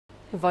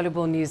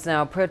Volleyball news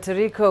now. Puerto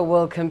Rico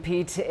will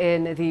compete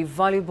in the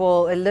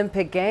Volleyball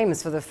Olympic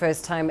Games for the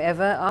first time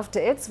ever after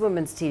its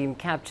women's team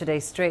captured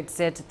a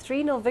straight-set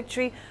 3-0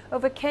 victory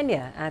over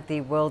Kenya at the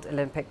World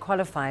Olympic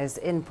qualifiers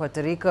in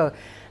Puerto Rico.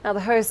 Now,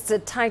 the hosts'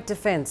 tight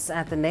defense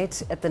at the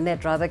net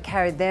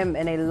carried them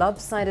in a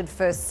lopsided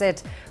first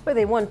set where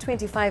they won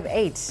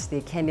 25-8.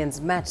 The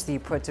Kenyans matched the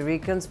Puerto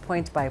Ricans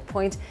point by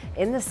point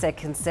in the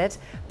second set,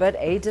 but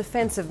a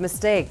defensive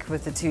mistake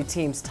with the two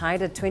teams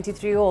tied at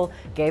 23-all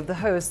gave the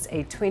hosts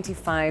a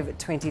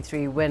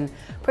 25-23 win.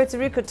 Puerto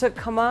Rico took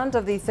command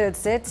of the third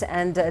set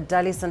and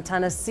Dally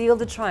Santana sealed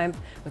the triumph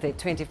with a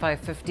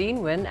 25-15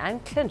 win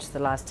and clinched the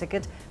last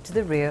ticket to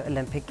the Rio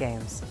Olympic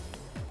Games.